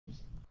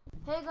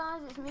Hey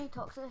guys, it's me,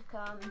 Toxic.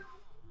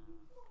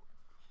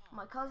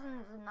 My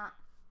cousin's in that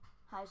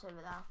house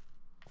over there.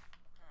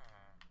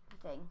 I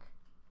think.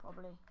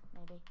 Probably.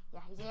 Maybe.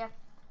 Yeah, he's here.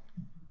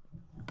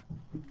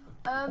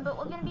 But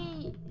we're gonna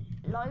be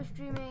live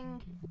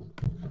streaming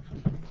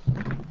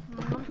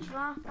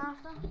Minecraft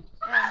after.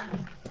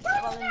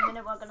 Well, in a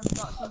minute we're gonna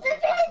start some sort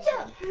of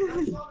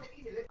packaging.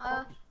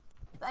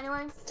 But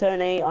anyway.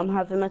 Tony, I'm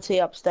having my tea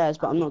upstairs,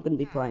 but I'm not going to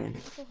be playing.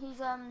 Okay, he's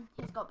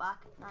got back.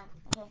 No,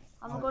 okay.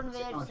 I'm recording a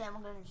video just saying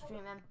I'm gonna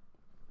stream him.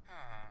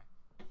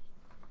 Yeah,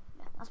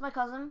 that's my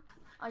cousin.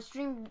 I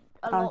stream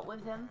a lot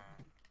with him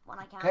when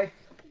I can. Okay.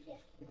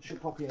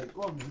 Should pop you.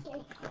 Go on.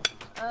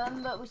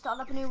 But we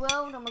started up a new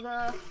world, and we're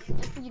gonna,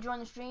 if you join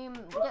the stream, we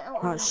don't know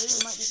what we're gonna do.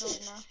 We might be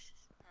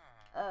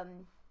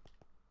building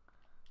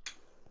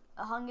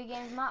a Hunger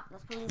Games map.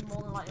 That's probably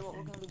more than likely what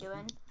we're gonna be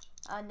doing.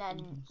 And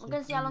then we're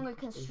gonna see how long we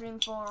can stream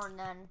for, and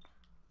then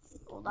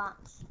all that.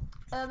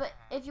 But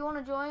if you want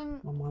to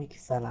join, My mic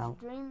fell out.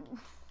 stream.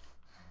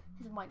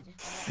 His mic just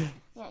fell out.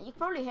 Yeah, you can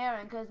probably hear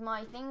him because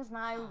my thing's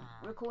now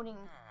recording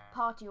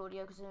party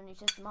audio because of a new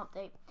system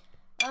update.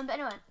 But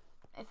anyway.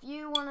 If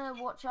you want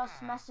to watch us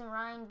messing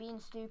around, being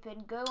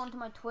stupid, go onto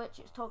my Twitch.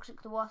 It's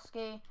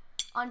ToxicTheWasky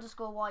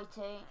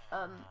 _YT.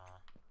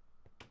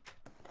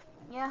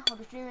 Yeah, I'll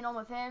be streaming on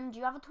with him. Do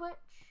you have a Twitch?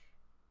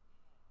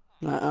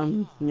 Yeah.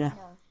 No.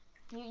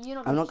 You're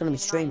not. I'm not going to be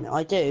streaming.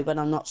 I do, but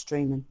I'm not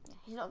streaming. Yeah,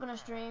 he's not going to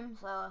stream,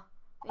 so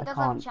he I does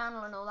have a can't.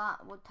 channel and all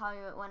that. We'll tell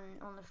you it when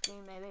on the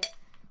stream, maybe.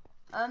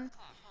 But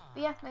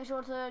yeah, make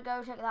sure to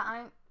go check that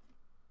out.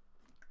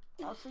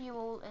 I'll see you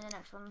all in the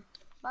next one.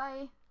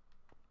 Bye.